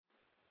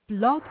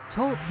Blog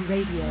Talk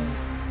Radio.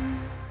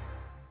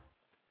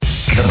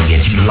 Coming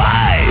at you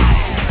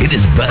live. It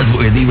is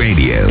BuzzWorthy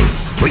Radio,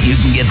 where you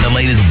can get the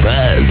latest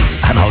buzz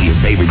on all your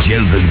favorite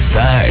shows and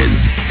stars.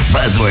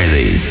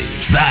 BuzzWorthy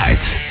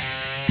starts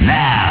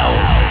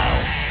now.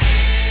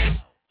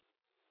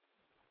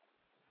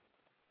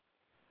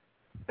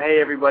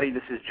 Hey everybody,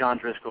 this is John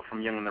Driscoll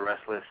from Young and the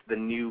Restless, the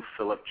new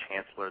Philip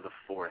Chancellor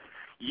IV.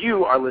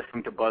 You are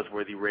listening to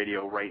BuzzWorthy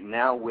Radio right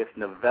now with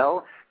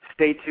Novell.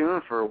 Stay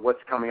tuned for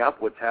what's coming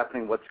up, what's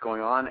happening, what's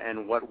going on,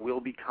 and what will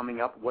be coming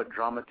up, what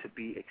drama to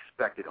be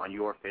expected on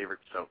your favorite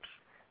soaps.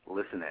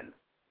 Listen in.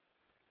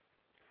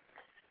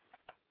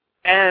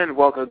 And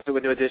welcome to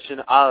a new edition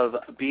of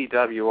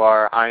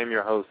BWR. I am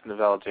your host,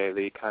 Novell J.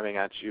 Lee, coming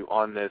at you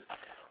on this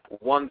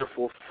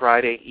wonderful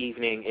Friday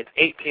evening. It's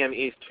 8 p.m.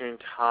 Eastern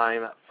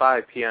Time,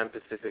 5 p.m.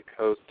 Pacific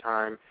Coast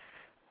Time,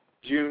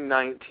 June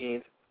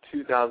 19th,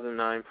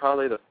 2009,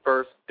 probably the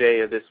first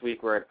day of this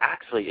week where it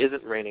actually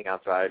isn't raining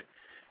outside.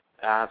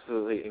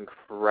 Absolutely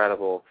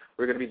incredible.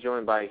 We're going to be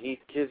joined by Heath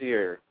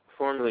Kizzier,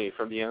 formerly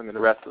from The Young and the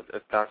Restless,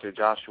 as Dr.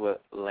 Joshua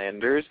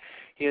Landers.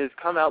 He has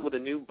come out with a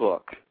new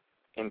book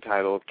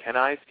entitled, Can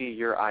I See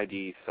Your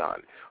ID,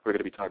 Son? We're going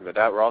to be talking about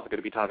that. We're also going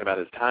to be talking about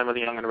his time on The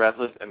Young and the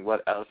Restless and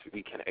what else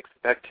we can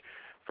expect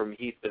from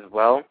Heath as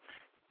well.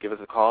 Give us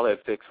a call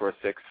at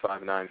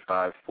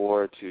 646-595-4228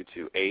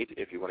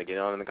 if you want to get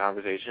on in the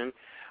conversation.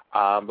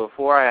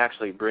 Before I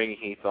actually bring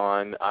Heath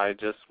on, I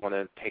just want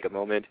to take a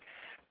moment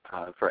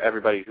for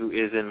everybody who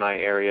is in my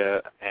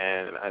area,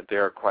 and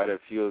there are quite a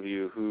few of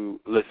you who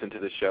listen to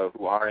the show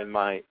who are in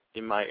my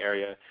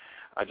area.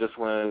 I just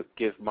want to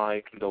give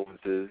my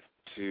condolences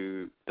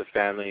to the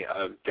family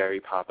of Gary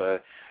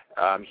Papa.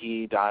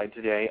 He died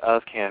today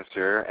of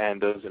cancer,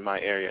 and those in my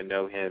area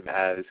know him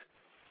as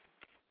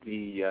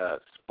the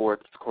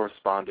sports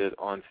correspondent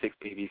on 6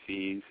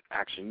 BBC's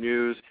Action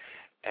News,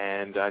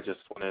 and I just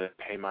want to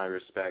pay my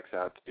respects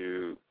out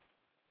to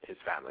his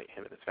family,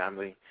 him and his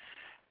family,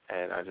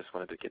 and I just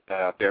wanted to get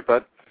that out there.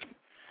 But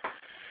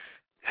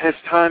as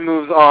time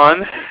moves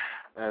on,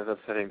 as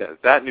upsetting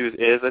that news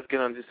is, let's get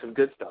on to some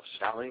good stuff,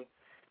 shall we?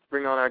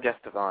 Bring on our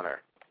guest of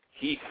honor,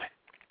 Heath.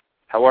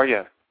 How are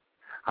you?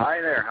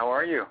 Hi there. How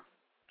are you?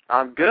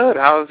 I'm good.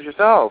 How's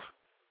yourself?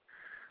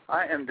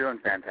 I am doing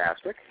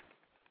fantastic.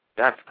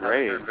 That's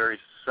great. We're in very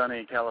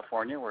sunny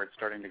California where it's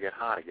starting to get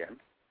hot again.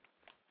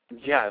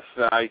 Yes,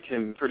 I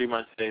can pretty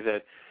much say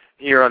that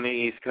here on the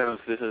East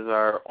Coast, this is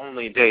our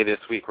only day this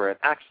week where it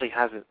actually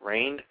hasn't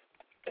rained.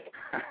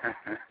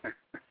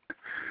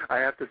 I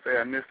have to say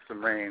I missed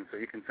some rain, so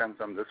you can send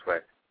some this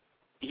way.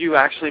 You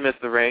actually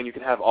missed the rain. You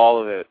can have all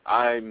of it.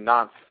 I'm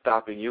not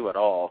stopping you at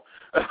all.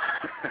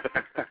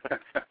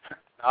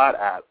 Not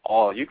at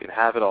all. You can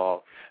have it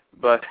all.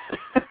 But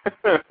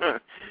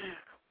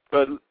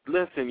but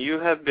listen, you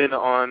have been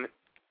on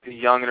The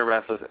Young and the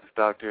Restless as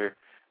Dr.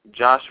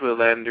 Joshua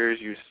Landers.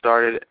 You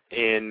started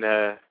in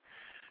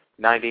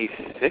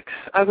 96,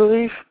 I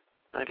believe?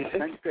 96?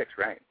 96,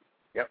 right.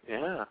 Yep.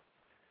 Yeah.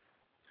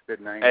 It's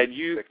been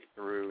 96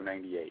 through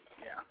 98,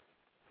 yeah.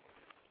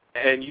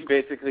 And you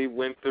basically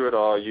went through it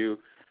all. You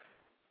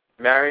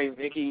married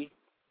Nikki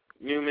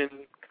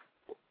Newman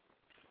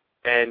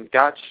and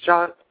got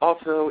shot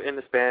also in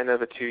the span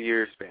of a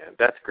 2-year span.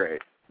 That's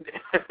great.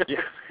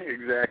 Yeah,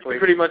 exactly.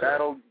 Pretty much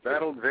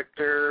battled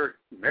Victor,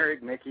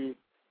 married Nikki,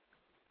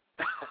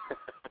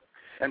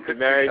 and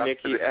married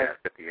Nikki at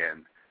the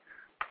end.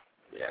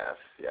 Yes.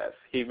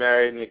 He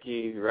married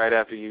Nikki right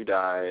after you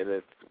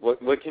died.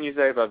 What can you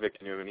say about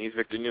Victor Newman? He's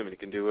Victor Newman. He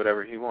can do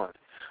whatever he wants.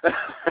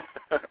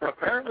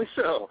 Apparently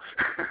so.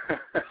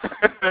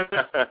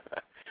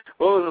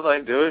 What was it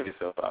like doing a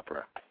soap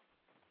opera?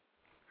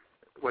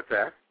 What's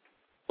that?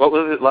 What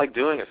was it like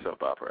doing a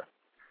soap opera?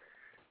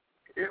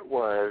 It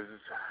was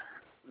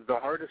the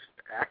hardest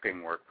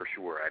acting work for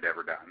sure I'd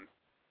ever done,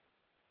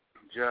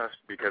 just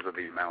because of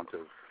the amount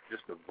of,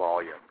 just the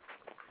volume,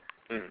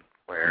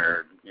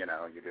 where,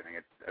 you're doing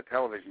a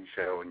television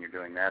show and you're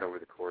doing that over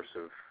the course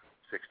of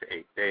 6 to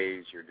 8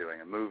 days, you're doing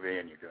a movie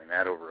and you're doing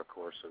that over a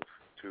course of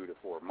 2 to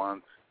 4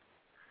 months,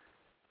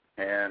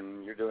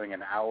 and you're doing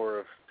an hour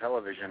of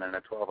television in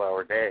a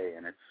 12-hour day,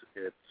 and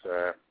it's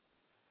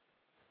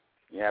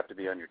you have to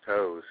be on your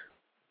toes.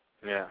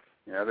 Yeah.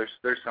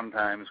 There's some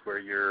times where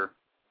your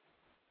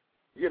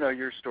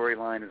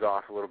storyline is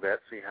off a little bit,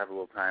 so you have a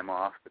little time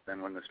off. But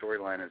then when the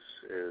storyline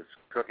is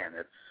cooking,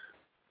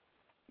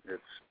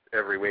 it's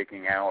every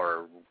waking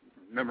hour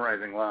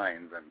memorizing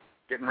lines and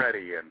getting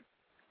ready, and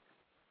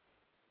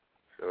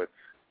so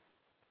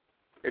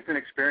it's an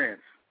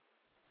experience.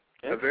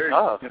 It's a very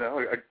tough.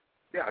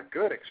 a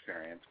good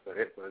experience, but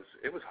it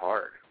was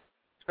hard,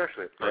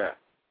 especially at first.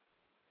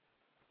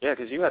 Yeah,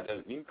 because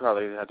you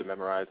probably had to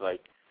memorize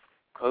like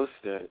close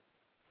to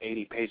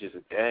 80 pages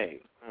a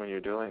day when you're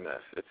doing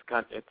this. It's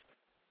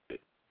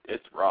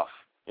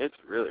rough. It's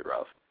really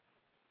rough.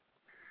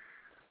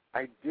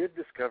 I did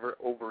discover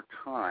over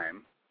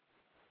time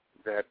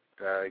that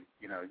the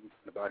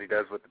body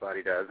does what the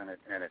body does, and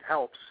it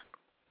helps.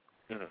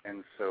 Mm-hmm.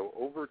 And so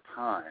over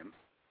time,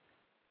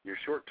 your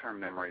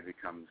short-term memory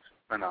becomes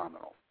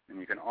phenomenal. and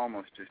you can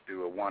almost just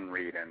do a one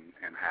read and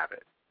have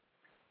it.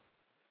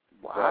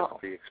 Wow.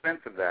 But the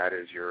expense of that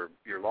is your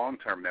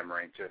long-term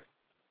memory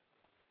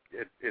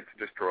it's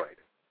destroyed.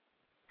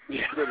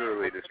 Yeah.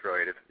 Literally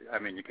destroyed.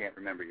 You can't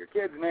remember your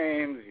kids'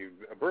 names,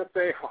 a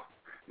birthday,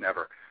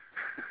 never.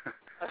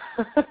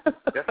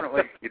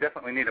 You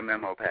definitely need a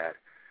memo pad.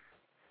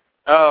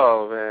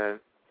 Oh man,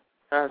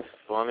 that's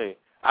funny.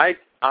 I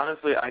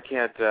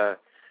can't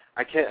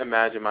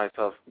imagine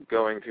myself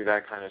going through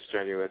that kind of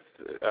strenuous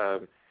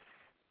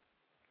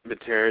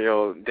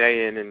material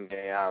day in and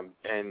day out.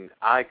 And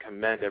I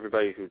commend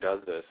everybody who does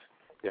this.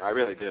 Yeah, I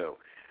really do.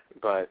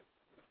 But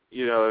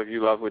if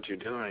you love what you're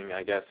doing,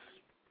 I guess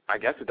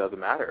it doesn't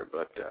matter.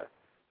 But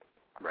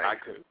right.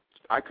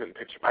 I couldn't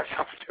picture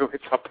myself doing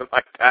something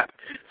like that.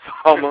 It's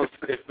almost,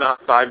 if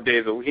not 5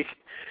 days a week.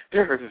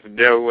 There is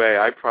no way.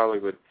 I probably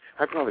would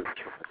kill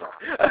myself.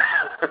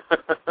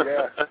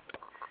 Yeah.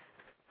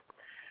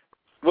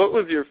 What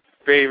was your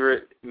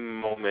favorite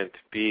moment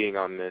being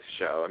on this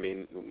show?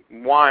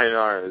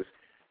 Y&R is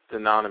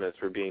synonymous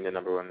for being the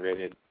 #1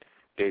 rated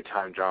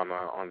daytime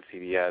drama on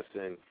CBS,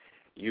 and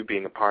you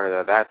being a part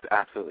of that's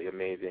absolutely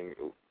amazing.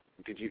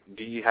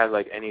 Do you have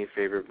any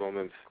favorite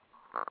moments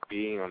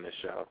being on this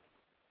show?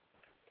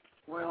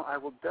 Well, I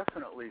will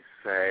definitely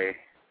say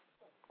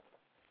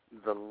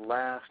the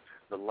last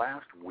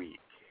week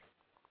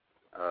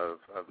of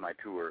my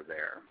tour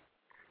there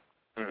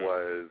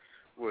was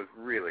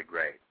really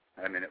great.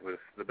 It was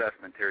the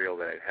best material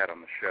that I'd had on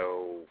the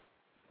show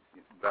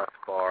thus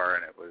far,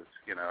 and it was,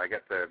 I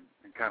got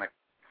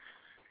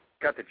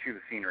to chew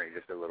the scenery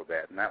just a little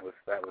bit, and that was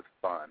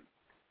fun.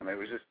 It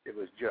was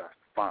just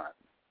fun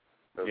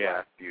those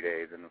last few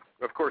days, and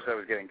of course I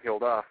was getting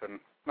killed off and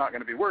not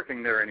going to be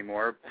working there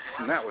anymore,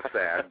 and that was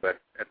sad. But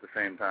at the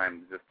same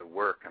time, just the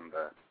work and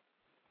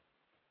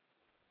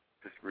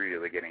just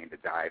really getting to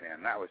dive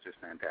in, that was just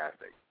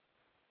fantastic.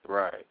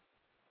 Right.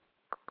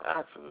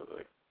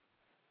 Absolutely.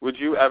 Would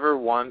you ever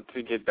want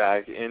to get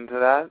back into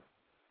that?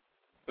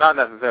 Not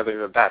necessarily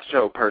that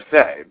show per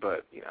se,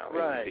 but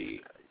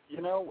right.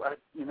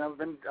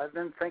 I've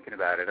been thinking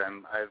about it.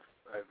 I've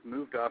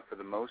moved up for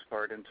the most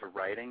part into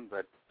writing,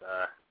 but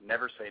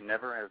never say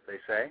never, as they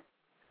say.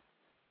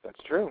 That's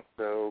true.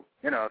 So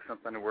if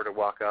something were to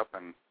walk up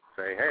and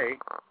say, "Hey,"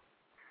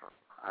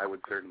 I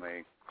would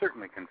certainly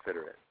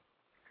consider it.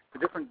 It's a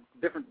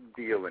different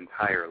deal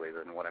entirely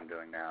than what I'm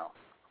doing now.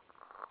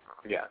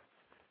 Yeah.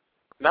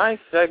 Nice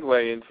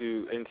segue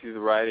into the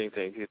writing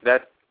thing.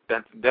 That's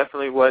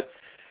definitely what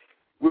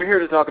we're here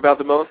to talk about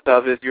the most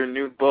of is your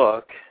new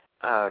book.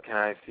 Can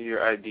I See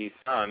Your ID,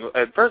 Son?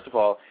 And first of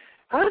all,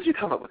 how did you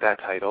come up with that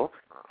title?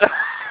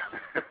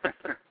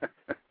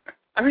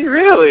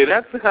 Really,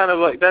 that's the kind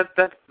of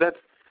that's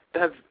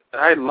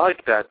I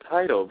like that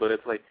title, but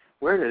it's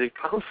where did it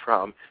come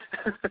from?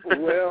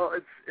 Well,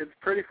 it's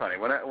pretty funny.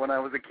 When I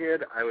was a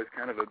kid, I was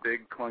kind of a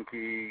big,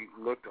 clunky,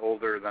 looked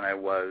older than I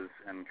was,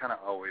 and kind of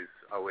always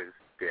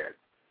did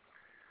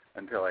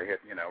until I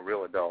hit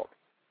real adult.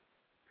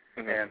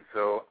 Mm-hmm. And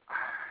so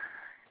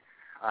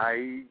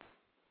I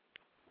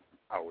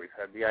always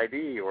had the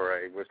ID, or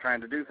I was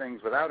trying to do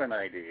things without an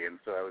ID, and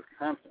so I was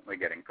constantly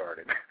getting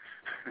carded.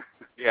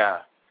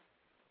 Yeah.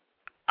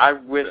 I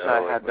wish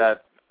I had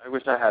that. I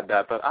wish I had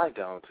that, but I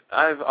don't.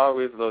 I've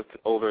always looked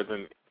older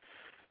than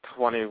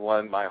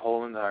 21 my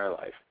whole entire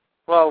life.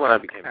 Well, when I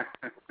became,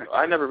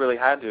 I never really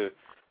had to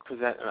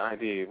present an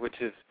ID, which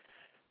is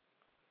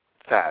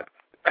sad.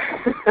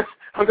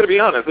 I'm going to be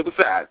honest, it was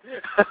sad.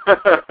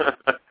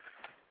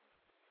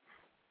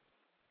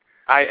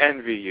 I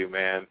envy you,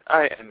 man.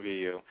 I envy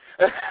you.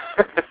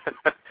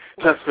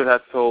 Just for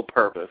that sole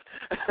purpose.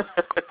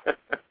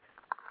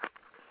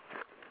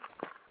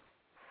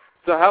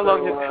 So how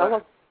long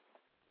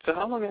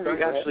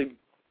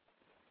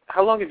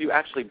have you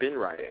actually been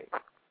writing?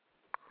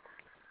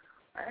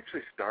 I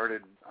actually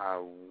started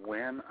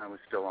when I was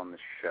still on the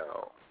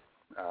show.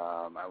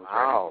 I was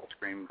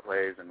writing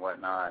screenplays and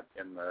whatnot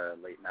in the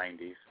late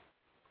 90s,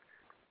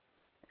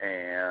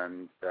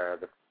 and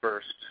the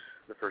first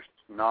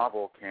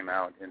novel came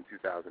out in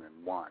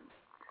 2001.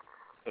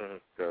 Mm-hmm.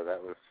 So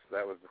that was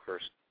the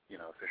first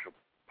official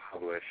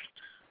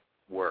published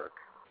work.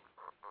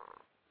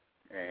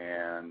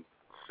 And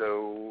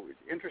so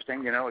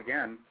interesting,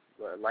 again,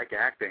 like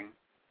acting,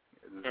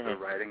 mm-hmm. the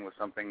writing was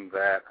something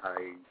that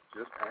I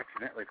just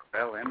accidentally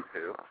fell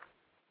into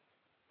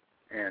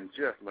and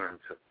just learned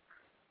to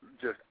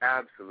just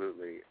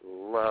absolutely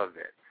love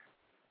it.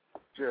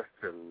 Just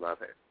to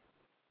love it.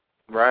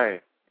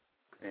 Right.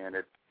 And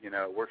it,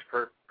 it works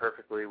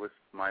perfectly with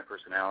my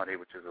personality,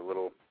 which is a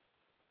little,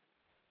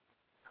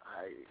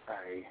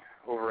 I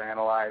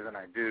overanalyze, and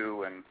I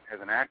do, and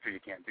as an actor, you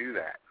can't do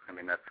that.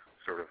 That's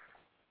sort of,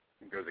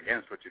 it goes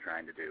against what you're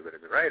trying to do. But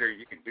as a writer,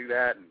 you can do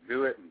that and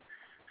do it and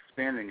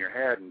spin in your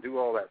head and do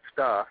all that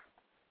stuff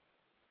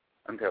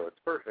until it's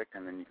perfect,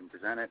 and then you can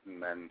present it,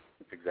 and then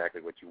it's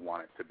exactly what you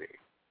want it to be.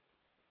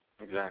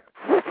 Exactly.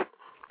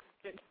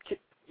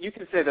 You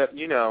can say that,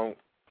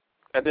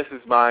 and this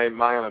is my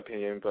own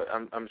opinion, but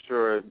I'm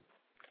sure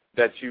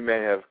that you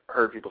may have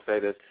heard people say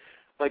this.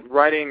 like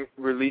writing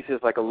releases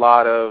like a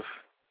lot of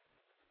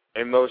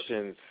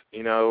emotions,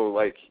 you know,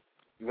 like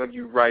when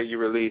you write, you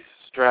release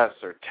stress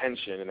or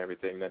tension and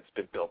everything that's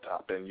been built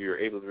up, and you're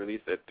able to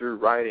release it through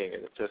writing,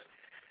 and it's just,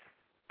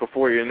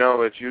 before you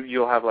know it,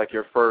 you'll have like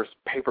your first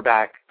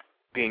paperback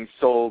being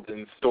sold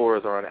in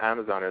stores or on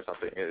Amazon or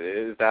something.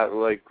 Is that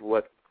like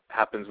what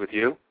happens with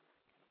you?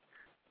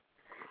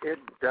 It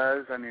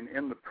does. I mean,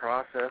 in the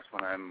process,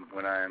 when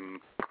I'm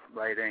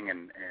writing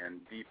and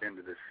deep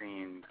into the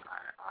scene,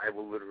 I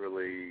will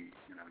literally,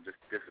 you know, just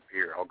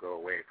disappear. I'll go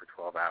away for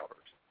 12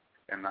 hours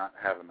and not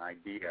have an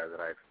idea that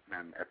I've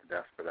been at the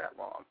desk for that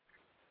long.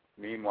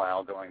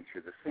 Meanwhile, going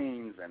through the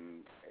scenes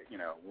and, you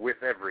know, with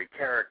every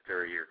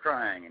character, you're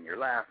crying and you're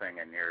laughing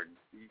and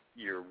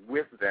you're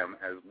with them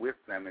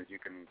as you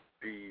can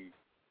be,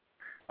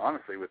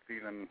 honestly, with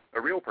even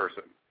a real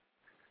person.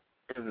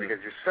 Because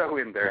you're so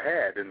in their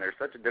head, and they're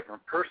such a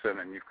different person,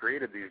 and you've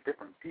created these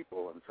different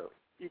people, and so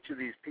each of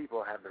these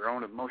people have their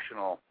own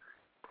emotional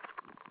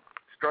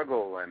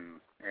struggle, and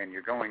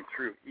you're going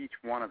through each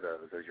one of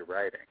those as you're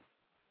writing.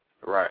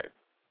 Right.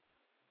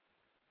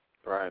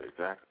 Right,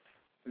 exactly.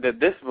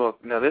 This book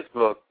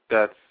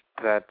that's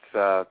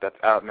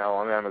out now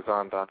on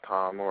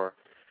Amazon.com or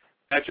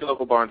at your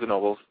local Barnes &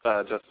 Nobles,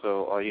 just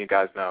so all you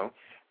guys know,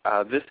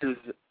 this is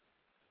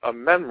a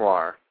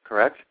memoir,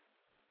 correct?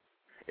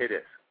 It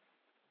is.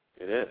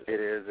 It is. It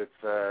is.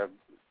 It's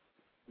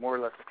more or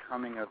less a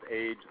coming of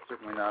age. It's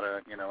certainly not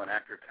an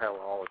actor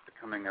tell-all. It's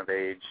a coming of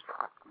age,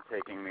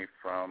 taking me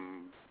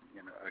from,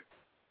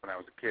 when I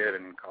was a kid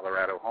in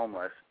Colorado,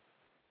 homeless,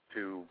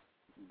 to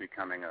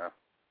becoming a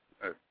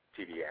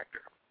TV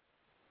actor.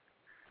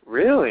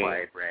 Really?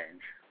 Wide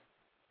range.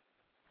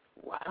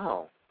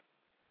 Wow.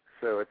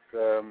 So it's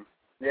a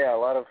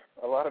lot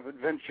of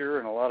adventure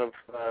and a lot of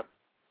stuff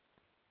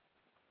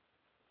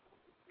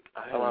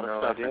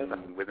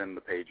within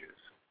the pages.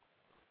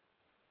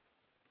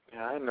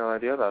 Yeah, I had no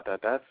idea about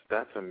that.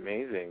 That's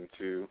amazing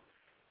to,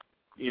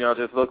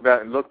 just look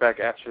back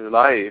at your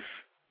life.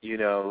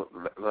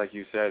 Like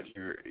you said,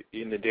 you're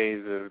in the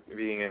days of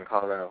being in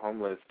Colorado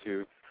homeless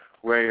to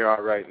where you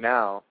are right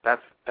now.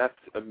 That's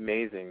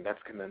amazing.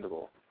 That's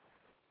commendable.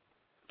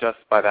 Just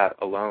by that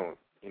alone,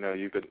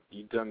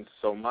 you've done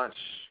so much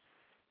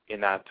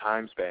in that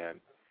time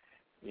span,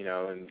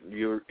 and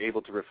you're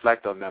able to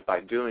reflect on that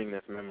by doing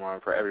this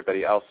memoir for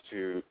everybody else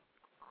to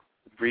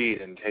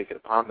read and take it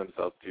upon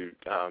themselves to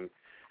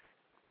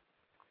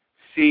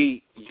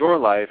see your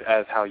life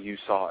as how you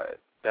saw it.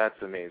 That's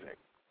amazing.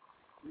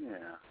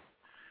 Yeah.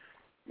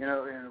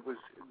 And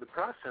the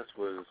process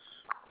was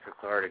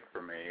cathartic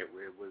for me. It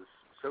was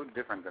so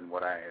different than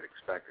what I had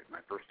expected. My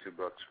first two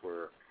books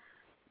were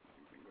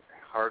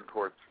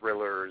hardcore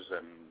thrillers,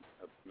 and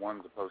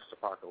one's a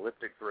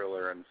post-apocalyptic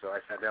thriller, and so I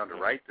sat down to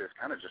write this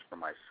kind of just for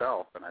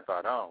myself, and I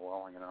thought, I'm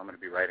going to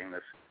be writing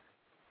this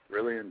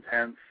really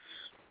intense,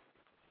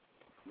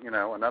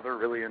 another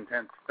really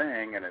intense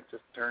thing, and it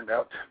just turned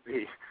out to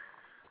be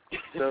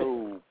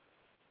so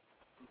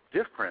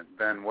different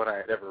than what I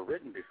had ever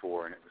written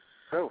before, and it was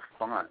so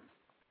fun.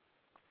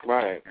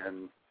 Right.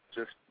 And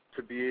just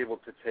to be able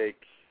to take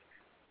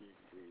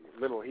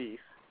little Heath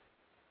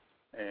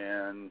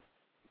and,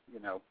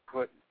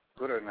 put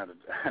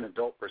an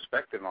adult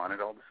perspective on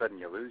it, all of a sudden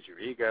you lose your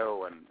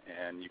ego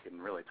and you can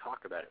really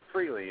talk about it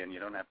freely, and you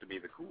don't have to be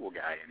the cool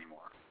guy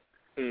anymore.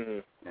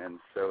 Mm-hmm. And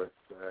so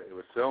it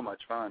was so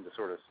much fun to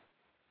sort of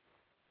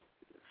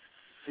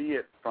see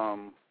it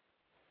from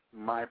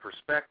my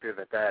perspective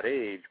at that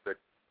age, but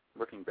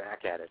looking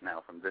back at it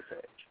now from this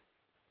age.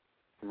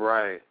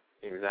 Right,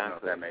 exactly. I don't know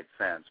if that made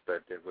sense,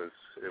 but it was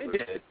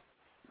did.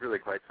 Really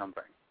quite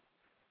something.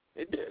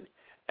 It did.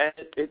 And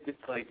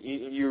it's like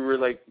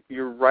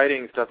you're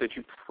writing stuff that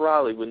you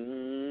probably would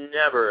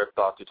never have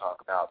thought to talk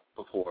about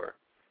before,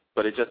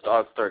 but it just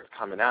all starts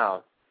coming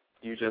out.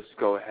 You just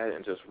go ahead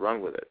and just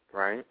run with it,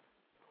 right?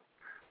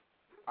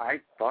 I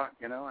thought,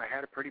 I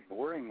had a pretty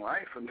boring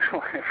life until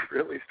I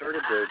really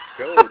started to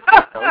go,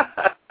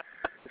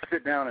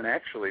 sit down and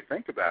actually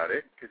think about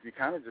it, because you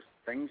kind of just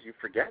you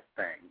forget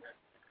things.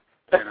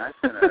 And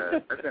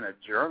I've been a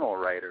journal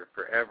writer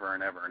forever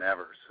and ever and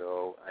ever,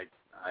 so I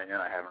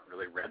haven't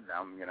really read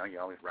them. You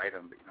always write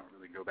them, but you don't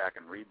really go back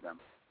and read them.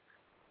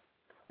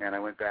 And I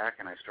went back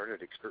and I started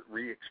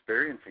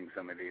re-experiencing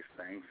some of these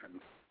things,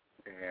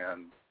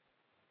 and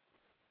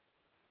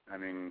I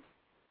mean,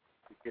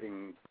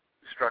 getting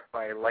struck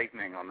by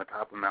lightning on the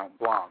top of Mount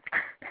Blanc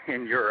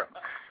in Europe,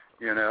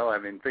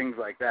 things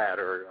like that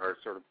are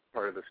sort of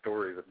part of the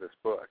stories of this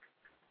book.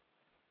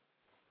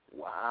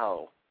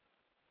 Wow.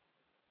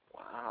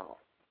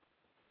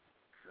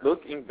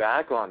 Looking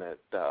back on it,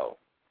 though,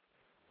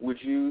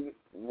 would you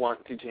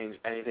want to change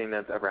anything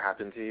that's ever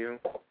happened to you?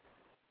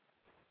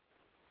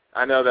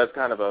 I know that's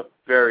kind of a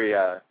very,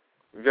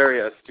 very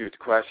astute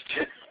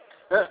question.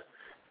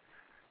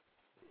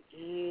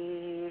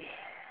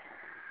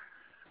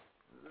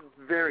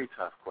 Very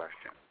tough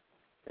question.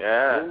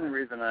 Yeah. The only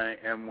reason I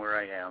am where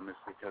I am is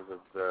because of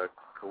the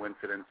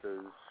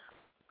coincidences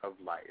of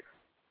life.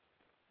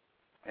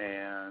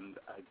 And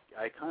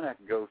I kind of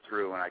go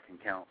through and I can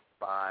count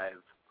 5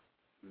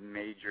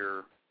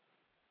 major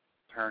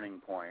turning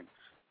points,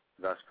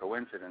 thus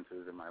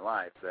coincidences in my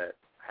life, that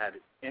had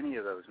any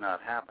of those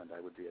not happened,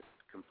 I would be at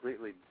a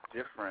completely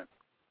different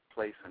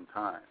place and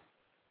time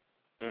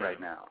right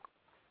now.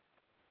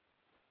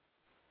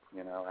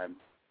 You know, I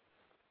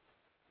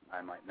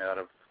might not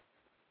have.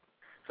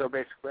 So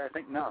basically, I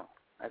think no.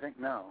 I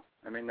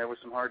mean, there were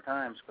some hard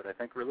times, but I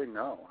think really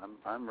no.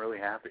 I'm really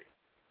happy.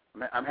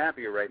 I'm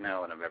happier right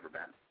now than I've ever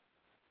been.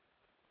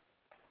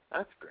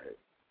 That's great.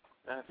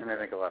 I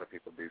think a lot of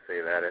people do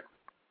say that. I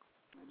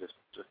just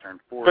turned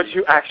 40. But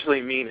you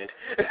actually mean it.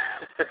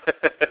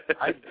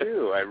 I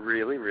do. I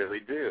really, really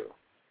do.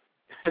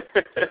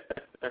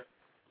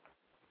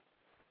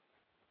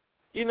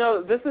 You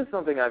know, this is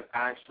something I've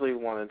actually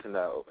wanted to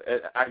know.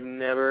 I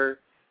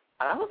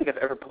don't think I've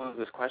ever posed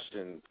this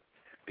question,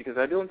 because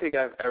I don't think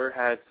I've ever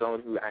had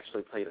someone who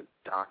actually played a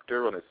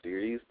doctor on a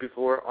series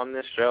before on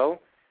this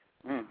show.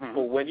 Mm-hmm.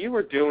 But when you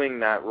were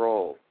doing that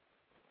role,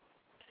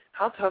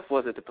 how tough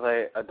was it to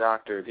play a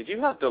doctor? Did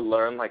you have to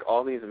learn, like,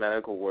 all these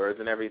medical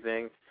words and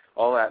everything,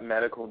 all that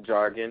medical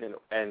jargon,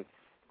 and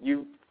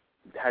you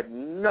had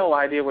no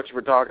idea what you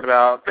were talking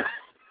about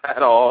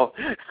at all?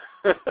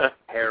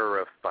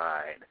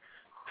 Terrified.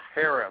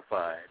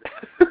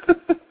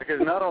 Because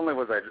not only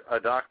was I a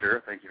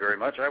doctor, thank you very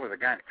much, I was a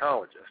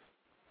gynecologist.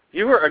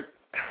 You were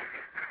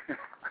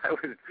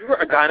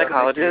a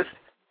gynecologist?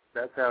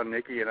 That's how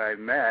Nikki and I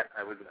met.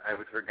 I was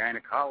her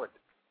gynecologist.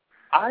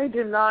 I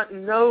did not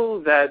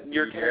know that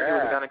your character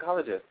was a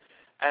gynecologist.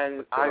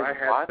 And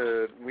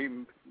so we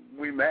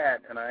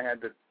met, and I had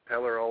to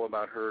tell her all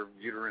about her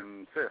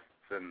uterine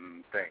cysts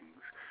and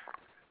things.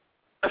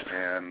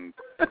 And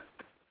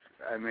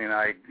I mean,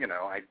 I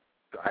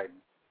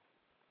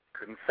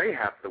couldn't say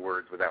half the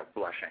words without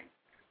blushing.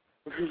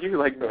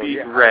 You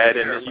beat red,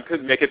 and you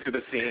couldn't make it to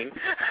the scene.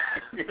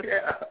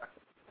 Yeah.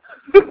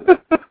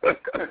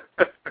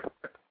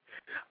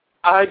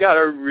 I got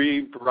to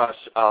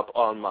rebrush up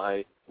on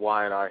my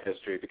Y&R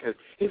history, because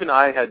even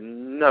I had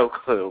no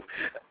clue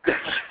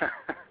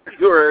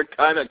you were a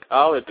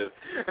gynecologist.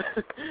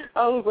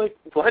 I was like,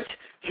 what?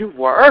 You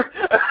were?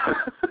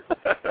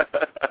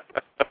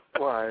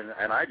 Well,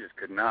 and I just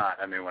could not.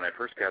 I mean, when I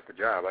first got the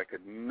job, I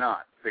could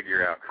not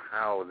figure out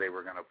how they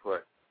were going to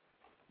put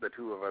the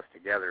two of us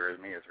together as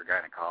me as her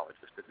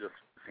gynecologist. It just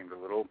seemed a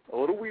little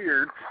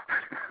weird,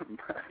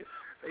 but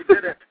they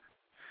did it.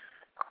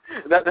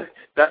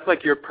 That's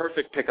like your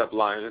perfect pickup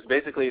line. It's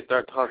basically you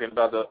start talking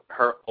about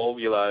her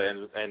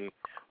ovula and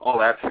all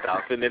that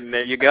stuff, and then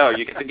there you go.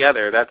 You get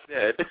together. That's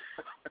it.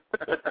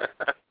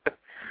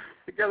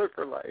 Together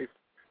for life.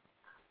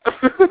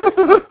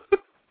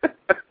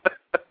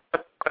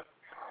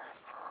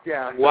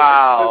 Yeah.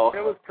 Wow.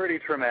 It was pretty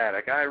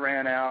traumatic. I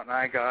ran out and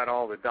I got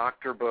all the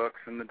doctor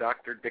books and the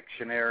doctor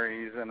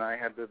dictionaries, and I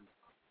had to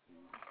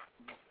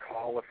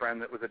call a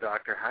friend that was a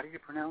doctor. How do you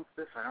pronounce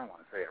this? I don't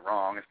want to say it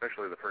wrong,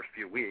 especially the first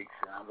few weeks.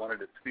 I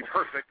wanted it to be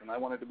perfect, and I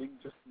wanted it to be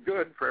just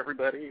good for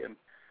everybody. And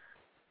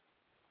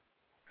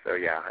so,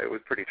 yeah, it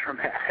was pretty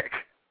traumatic.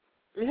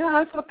 Yeah,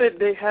 I thought that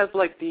they have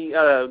like the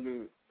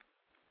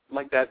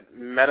like that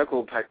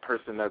medical type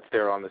person that's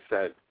there on the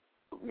set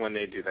when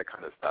they do that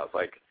kind of stuff,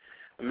 like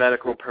a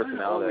medical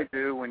personnel. What we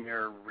do when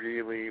you're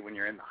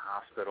in the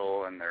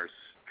hospital and there's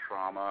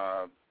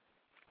trauma,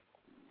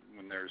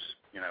 when there's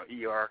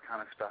ER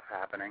kind of stuff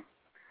happening.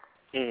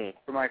 Mm-hmm.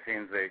 For my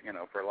scenes,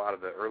 for a lot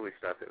of the early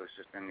stuff, it was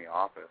just in the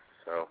office,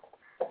 so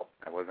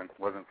I wasn't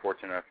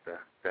fortunate enough to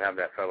have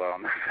that fellow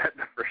on the set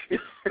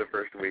the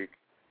first week.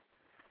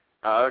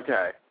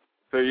 Okay.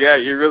 So, yeah,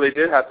 you really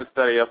did have to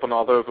study up on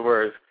all those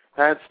words.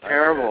 That's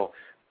terrible.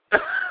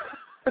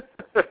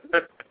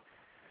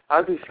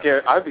 I'd be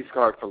scared. I'd be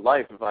scarred for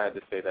life if I had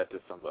to say that to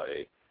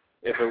somebody,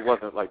 if it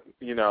wasn't, like,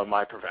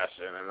 my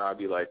profession. And I'd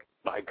be like,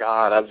 my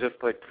God, I'm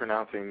just, like,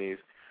 pronouncing these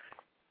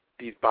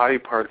body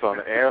parts on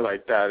the air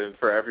like that, and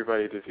for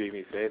everybody to see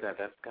me say that,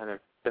 that's kind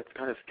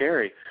of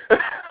scary.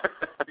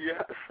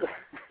 Yes.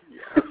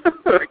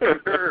 I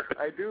concur.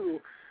 I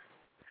do.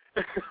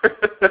 I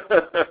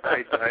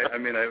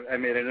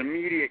made an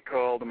immediate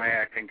call to my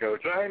acting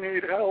coach. I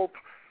need help.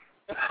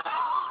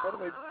 How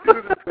do I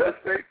do this with a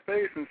straight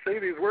face and say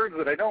these words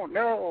that I don't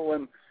know?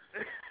 And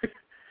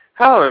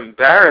how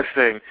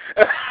embarrassing!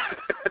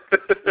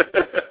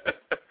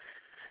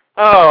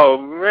 Oh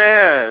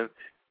man!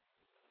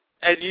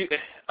 And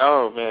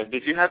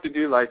did you have to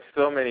do like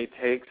so many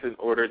takes in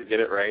order to get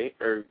it right,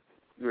 or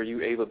were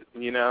you able to?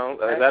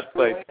 Actually, that's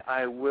like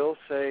I will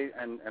say,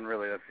 and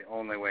really that's the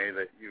only way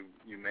that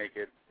you make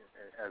it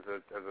as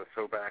a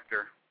soap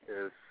actor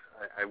is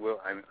I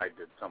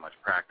did so much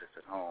practice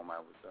at home. I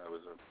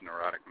was a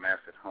neurotic mess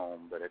at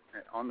home, but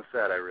on the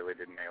set I really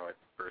did nail it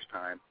first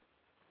time.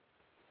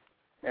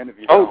 And if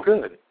you don't,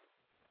 good.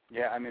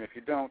 Yeah, I mean if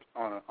you don't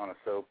on a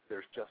soap,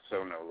 there's just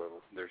so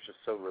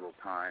little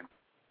time.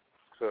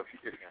 So if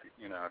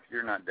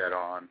you're not dead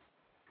on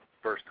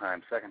first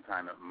time, second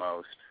time at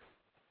most,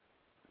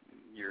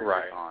 you're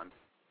right on,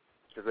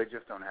 because they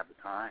just don't have the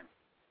time.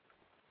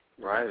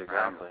 Right,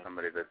 exactly.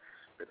 Somebody that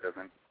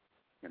doesn't,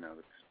 that's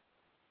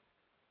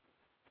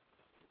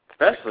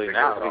especially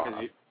now,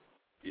 because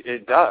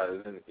it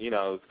does, and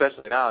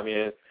especially now. I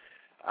mean,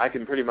 I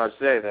can pretty much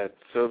say that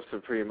soaps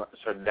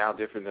are now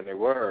different than they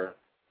were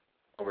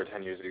over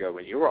 10 years ago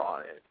when you were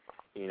on it.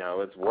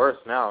 It's worse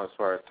now as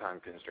far as time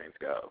constraints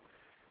go.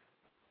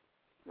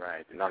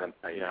 Right. Now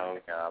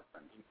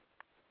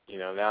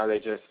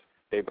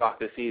they block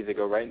the scenes, they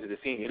go right into the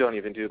scene. You don't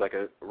even do like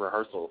a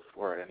rehearsal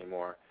for it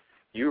anymore.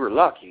 You were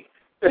lucky.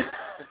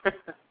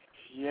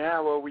 Yeah,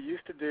 well, we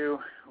used to do,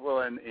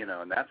 and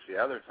that's the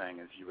other thing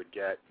is you'd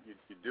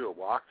do a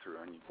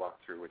walkthrough, and you'd walk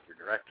through with your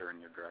director, and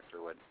your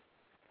director would,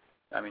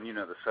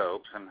 the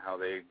soaps and how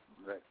the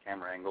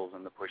camera angles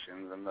and the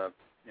push-ins and the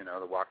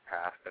walk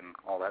past and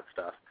all that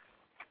stuff.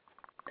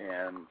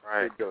 And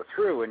you'd go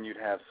through, and you'd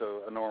have,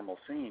 a normal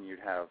scene, you'd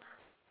have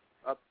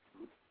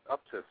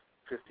up to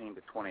 15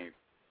 to 20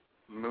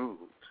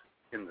 moves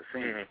in the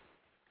scene. Mm-hmm.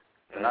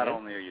 So not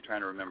only are you trying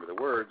to remember the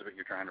words, but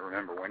you're trying to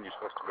remember when you're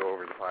supposed to go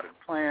over the potted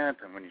plant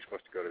and when you're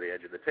supposed to go to the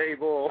edge of the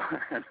table.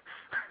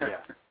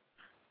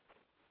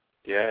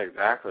 Yeah,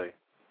 exactly.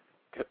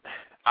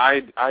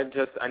 I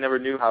never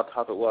knew how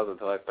tough it was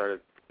until I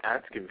started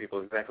asking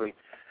people exactly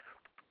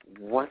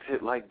what's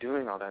it like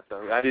doing all that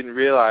stuff. I didn't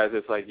realize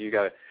it's like you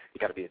gotta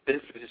be in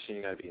this position,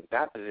 you gotta be in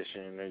that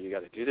position, or you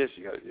gotta do this,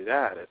 you gotta do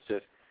that. It's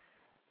just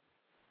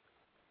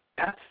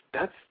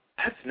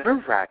that's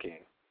nerve-wracking.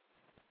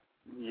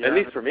 Yeah, at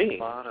least for me.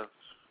 A lot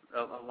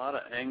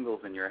of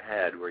angles in your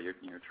head where you're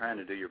trying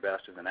to do your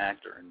best as an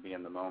actor and be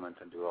in the moment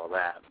and do all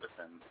that, but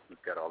then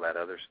you've got all that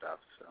other stuff.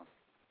 So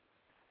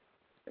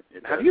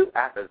it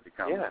does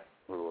become a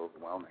little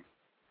overwhelming.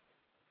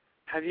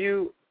 Have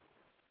you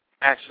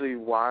actually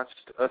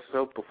watched a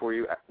soap before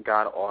you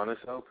got on a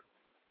soap?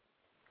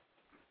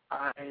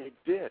 I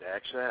did,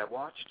 actually. I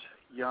watched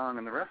Young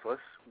and the Restless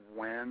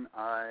when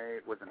I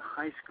was in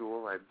high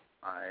school. I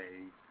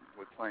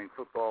was playing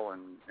football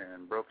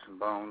and broke some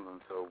bones,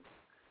 and so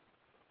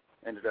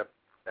ended up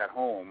at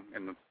home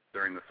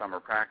during the summer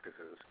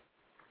practices.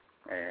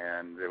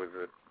 And there was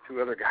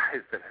two other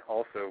guys that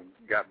also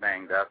got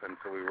banged up, and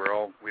so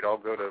we'd all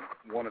go to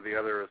one of the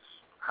other's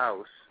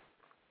house,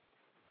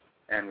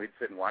 and we'd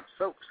sit and watch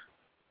soaps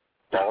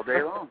all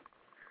day long.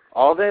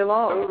 All day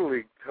long.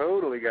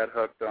 Totally got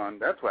hooked on.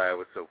 That's why I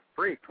was so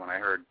freaked when I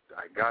heard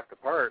I got the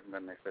part, and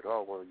then they said,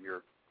 "Oh, well,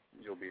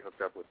 you'll be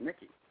hooked up with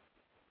Nikki."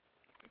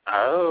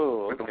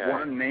 Oh, okay. With the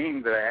one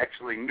name that I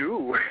actually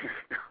knew,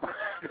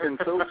 and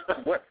so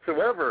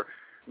whatsoever,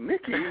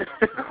 Nikki.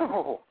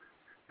 No,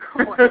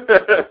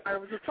 I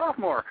was a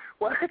sophomore.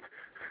 What?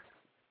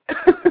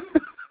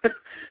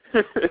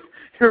 You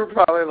were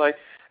probably like,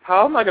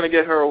 "How am I going to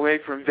get her away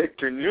from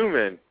Victor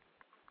Newman?"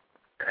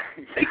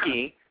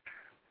 Nikki.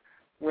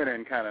 Went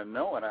in kind of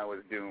knowing I was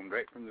doomed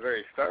right from the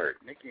very start.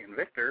 Nikki and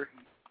Victor.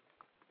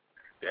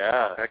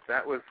 Yeah. In fact,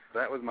 that was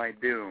my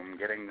doom,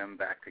 getting them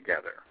back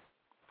together.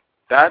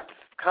 That's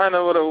kind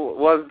of what it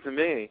was to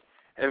me.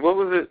 And what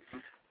was it?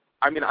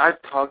 I mean, I've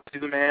talked to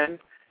the man.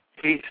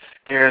 He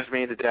scares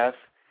me to death,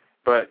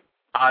 but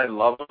I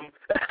love him.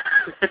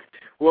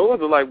 What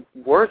was it like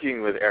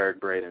working with Eric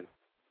Braeden?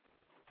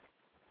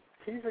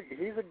 He's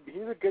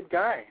a good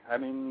guy. I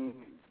mean,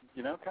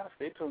 kind of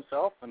stayed to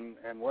himself and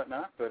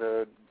whatnot, but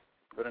a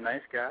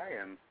nice guy,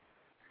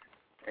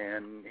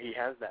 and he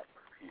has that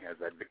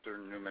Victor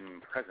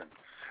Newman presence.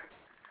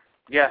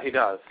 Yeah, he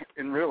does.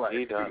 In real life,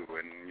 he does. Too,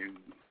 and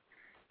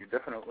you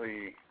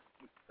definitely.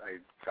 I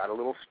got a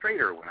little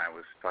straighter when I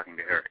was talking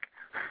to Eric,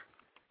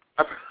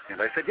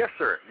 and I said, "Yes,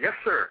 sir. Yes,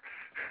 sir."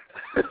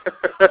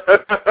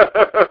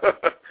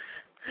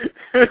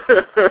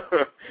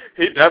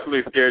 He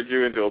definitely scared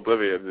you into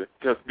oblivion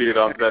just being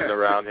on set and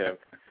around him.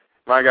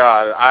 My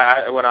God,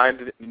 when I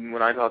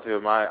talked to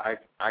him, I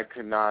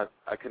could not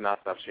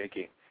stop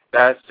shaking.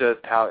 That's just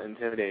how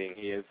intimidating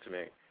he is to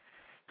me.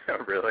 Oh,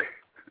 really?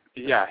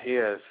 Yeah, he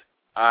is.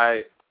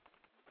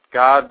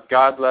 God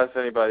bless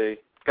anybody.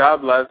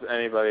 God bless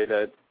anybody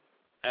that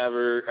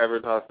ever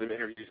talks to him,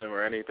 interviews him,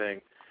 or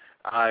anything.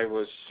 I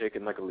was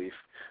shaking like a leaf.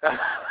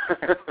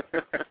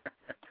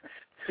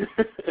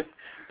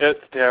 It's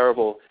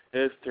terrible.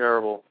 It's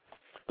terrible.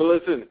 But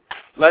listen,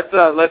 let's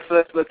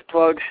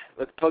plug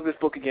this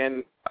book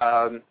again.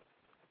 Can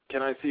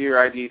I see your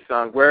ID,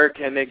 son? Where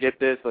can they get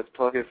this? Let's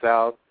plug this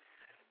out.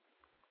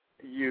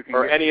 You can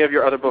or any of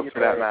your other books,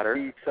 for that matter.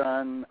 ID,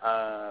 son,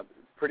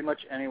 pretty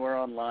much anywhere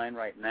online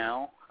right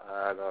now.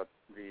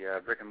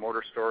 The brick and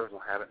mortar stores will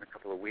have it in a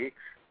couple of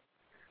weeks.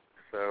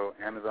 So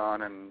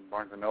Amazon and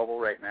Barnes & Noble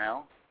right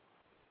now,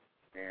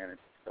 and it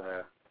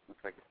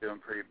looks like it's doing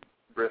pretty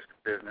brisk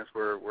business.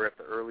 We're at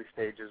the early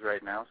stages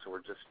right now, so we're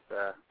just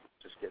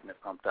getting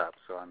it pumped up.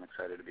 So I'm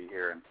excited to be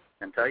here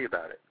and tell you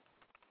about it.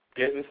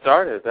 Getting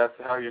started. That's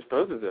how you're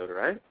supposed to do it,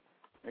 right?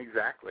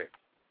 Exactly.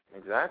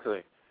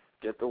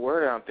 Get the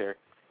word out there.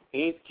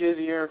 Heath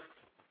Kizzier.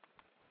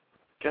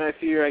 Can I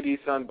see your ID,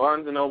 son?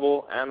 Barnes &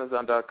 Noble,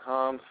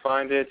 Amazon.com.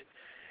 Find it.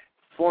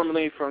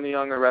 Formerly from the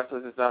Young and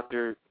Restless is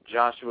Dr.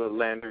 Joshua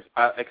Landers.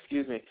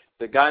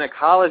 The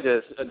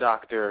gynecologist,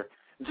 Dr.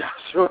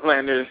 Joshua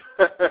Landers.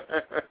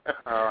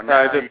 Oh,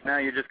 now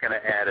you're just going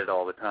to add it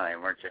all the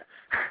time, aren't you?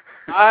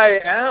 I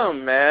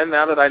am, man,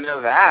 now that I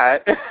know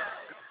that.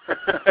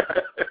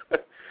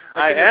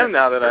 I am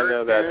now that I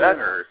know that. That's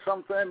or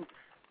something.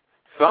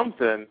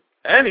 Something.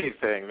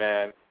 Anything,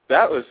 man.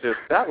 That was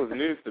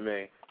news to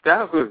me.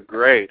 That was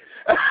great.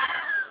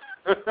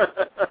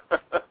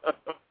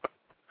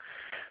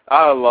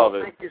 I love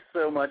it. Thank you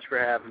so much for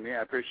having me.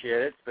 I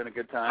appreciate it. It's been a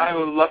good time. I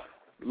would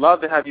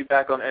love to have you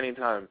back on any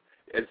time,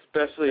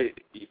 especially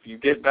if you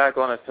get back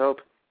on a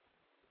soap.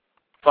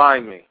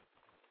 Find me.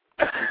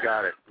 You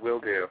got it. Will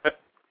do.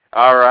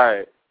 All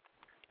right.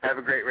 Have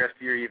a great rest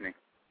of your evening.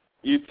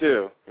 You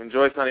too.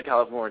 Enjoy sunny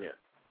California.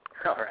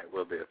 All right,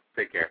 will do.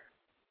 Take care.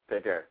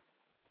 Take care.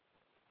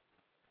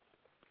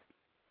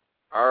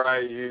 All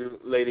right, you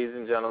ladies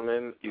and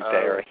gentlemen. You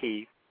there,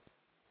 Heath.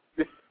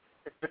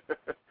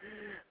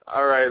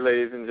 All right,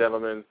 ladies and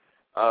gentlemen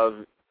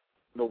of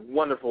the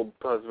wonderful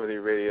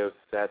BuzzWorthy radio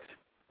set.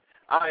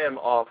 I am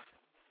off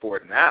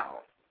for now,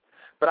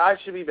 but I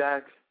should be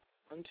back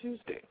on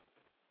Tuesday.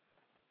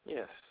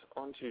 Yes,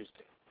 on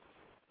Tuesday.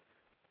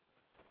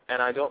 And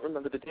I don't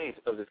remember the date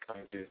of this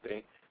coming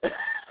Tuesday.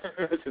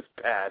 This is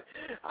bad.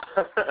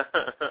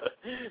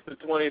 The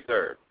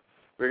 23rd.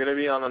 We're going to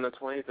be on the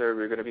 23rd.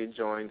 We're going to be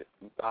joined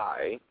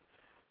by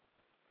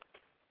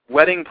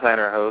wedding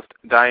planner host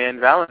Diane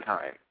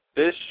Valentine.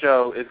 This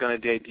show is going to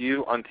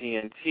debut on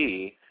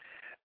TNT.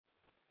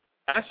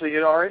 Actually,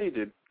 it already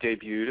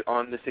debuted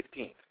on the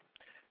 16th.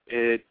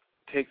 It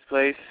takes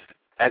place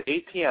at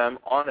 8 p.m.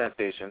 on that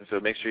station,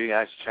 so make sure you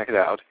guys check it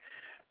out.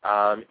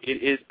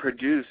 It is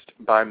produced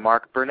by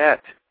Mark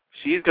Burnett.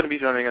 She's going to be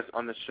joining us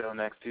on the show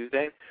next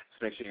Tuesday,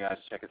 so make sure you guys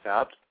check us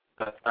out.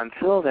 But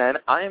until then,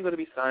 I am going to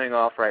be signing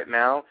off right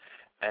now,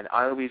 and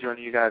I will be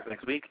joining you guys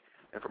next week.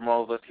 And from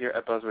all of us here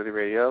at BuzzWorthy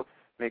Radio,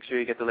 make sure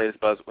you get the latest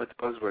buzz with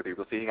BuzzWorthy.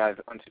 We'll see you guys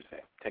on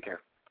Tuesday. Take care.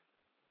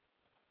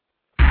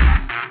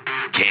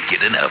 Can't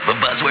get enough of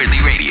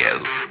BuzzWorthy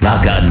Radio.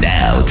 Log on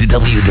now to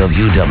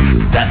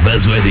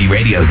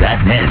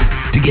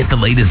www.buzzworthyradio.net to get the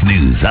latest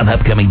news on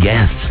upcoming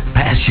guests,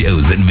 past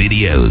shows, and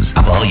videos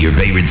of all your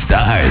favorite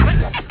stars.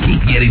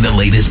 Keep getting the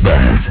latest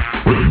buzz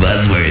with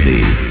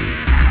BuzzWorthy.